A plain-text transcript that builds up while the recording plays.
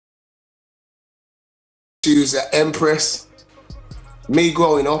She was an empress. Me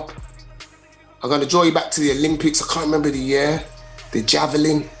growing up. I'm going to draw you back to the Olympics. I can't remember the year. The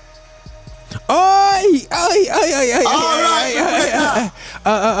javelin.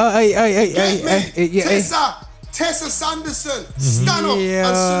 Tessa Sanderson, stand up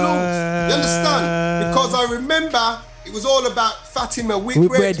and salute. You understand? Because I remember it was all about Fatima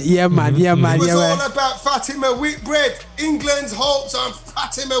Whitbread. Yeah, man. It was all about Fatima Whitbread. England's hopes on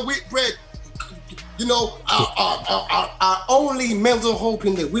Fatima Whitbread. You know, our only medal hope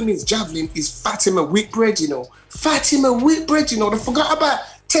in the women's javelin is Fatima Whitbread, you know. Fatima Whitbread, you know. They forgot about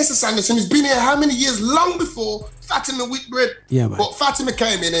Tessa Sanderson, who's been here how many years? Long before Fatima Whitbread. Yeah, man. But Fatima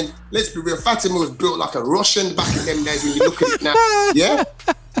came in, and let's be real, Fatima was built like a Russian back in them days when you look at it now. Yeah?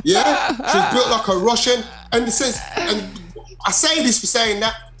 Yeah? She was built like a Russian. And it says, and I say this for saying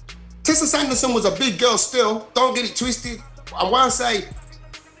that, Tessa Sanderson was a big girl still. Don't get it twisted. And when I say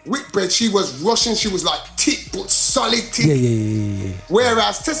Whitbread, she was Russian, she was like thick, but solid thick. Yeah.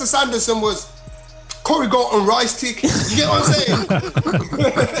 Whereas Tessa Sanderson was curry goat and rice thick. You get what I'm saying?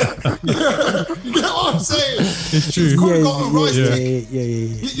 You get what I'm saying? It's true. Curry goat and rice thick. Yeah.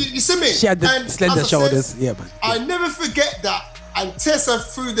 You see me? She had the slender shoulders. Yeah, man. I never forget that. And Tessa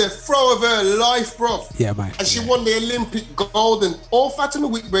threw the throw of her life, bro. Yeah, man. And she won the Olympic gold, and all Fatima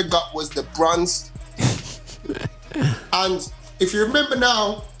Whitbread got was the bronze. And if you remember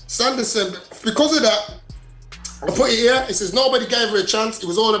now, Sanderson, because of that, I put it here, it says nobody gave her a chance. It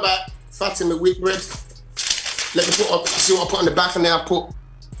was all about Fatima Whitbread. Let me put up, see what I put on the back, and then I put,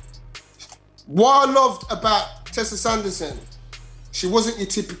 what I loved about Tessa Sanderson, she wasn't your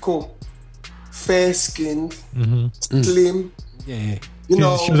typical fair-skinned, slim. Yeah. You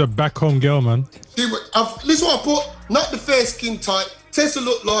know, she was a back home girl, man. This is what I put, not the fair-skinned type. Tessa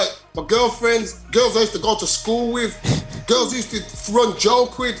looked like my girlfriends, girls I used to go to school with, girls I used to run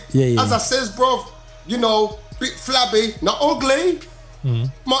joke with. As I says, bro, you know, bit flabby, not ugly.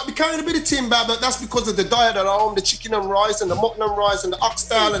 Might be carrying a bit of timber, but that's because of the diet at home, the chicken and rice and the mutton and rice and the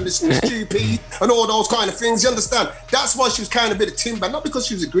oxtail and the stew pea and all those kind of things, you understand? That's why she was carrying a bit of timber, not because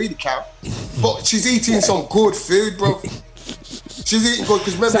she was a greedy cow, but she's eating some good food, bro. She's eating good,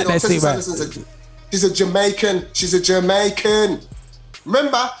 because remember, you know, Tessa Sanderson's she's a Jamaican.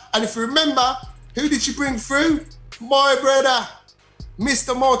 Remember, and if you remember, who did she bring through? My brother,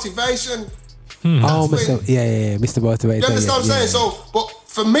 Mr. Motivation. Oh, Mr. Motivation. You understand what I'm saying? So, but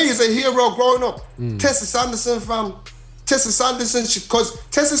for me as a hero growing up, Tessa Sanderson, fam. Tessa Sanderson, because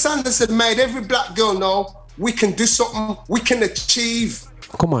Tessa Sanderson made every black girl know we can do something, we can achieve.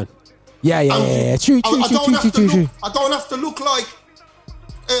 Come on. Yeah. True. I don't have to look like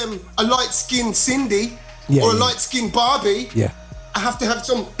a light-skinned Cindy or a light-skinned Barbie. Yeah. I have to have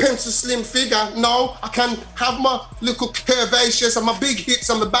some pencil slim figure. No, I can have my little curvaceous and my big hips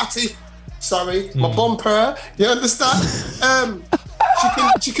and my batty. Sorry, my bumper. You understand?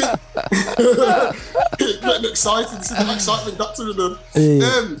 She can getting excited. See the excitement got to them.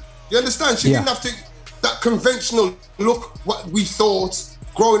 You understand? She didn't have to that conventional look. What we thought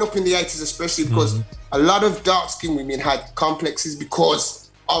growing up in the 80s, especially because a lot of dark-skinned women had complexes because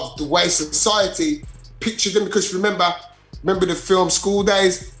of the way society pictured them. Because remember the film School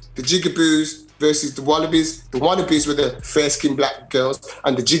Days, the Jigaboos versus the Wallabies. The Wallabies were the fair-skinned black girls,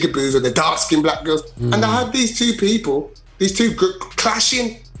 and the Jigaboos were the dark-skinned black girls. And I had these two people, these two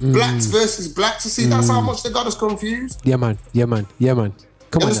clashing, blacks versus blacks. You see, that's how much they got us confused. Yeah, man. Come on.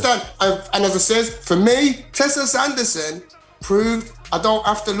 Understand? And as I says, for me, Tessa Sanderson proved I don't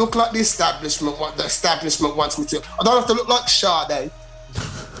have to look like the establishment, what the establishment wants me to. I don't have to look like Sade.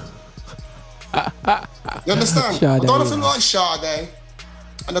 You understand? Sade, I don't have to look like Sade,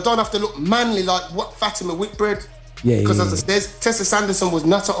 and I don't have to look manly like what Fatima Whitbread. Because as I said, Tessa Sanderson was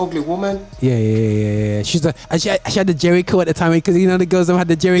not an ugly woman. Yeah. She had the Jerry curl at the time, because you know the girls that had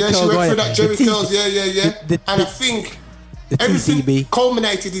the Jerry curl. Yeah, she went through that Jerry curls. Yeah. And I think everything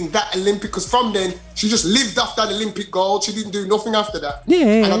culminated in that Olympic, because from then she just lived off that Olympic gold. She didn't do nothing after that.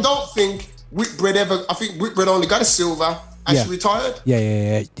 And I don't think Whitbread I think Whitbread only got a silver. And she retired.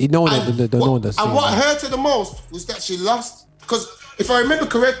 Yeah. No one does. And what hurt her the most was that she lost. Because if I remember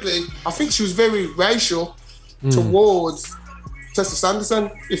correctly, I think she was very racial towards Tessa Sanderson.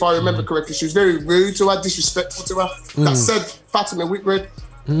 If I remember correctly, she was very rude to her, disrespectful to her. That said Fatima Whitbread.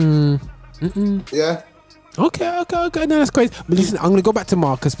 Yeah. Okay. No, that's crazy. But listen, I'm gonna go back to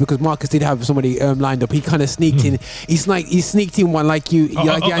Marcus, because Marcus did have somebody lined up. He kind of sneaked in. He sneaked in one like you.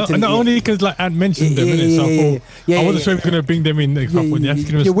 Not only because like Ant mentioned them, I wasn't sure if we were gonna bring them in. You have to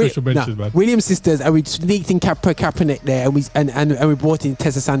give them special mentions, man. Williams sisters, and we sneaked in Kaepernick there, and we brought in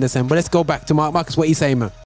Tessa Sanderson. But let's go back to Marcus. What are you saying, man?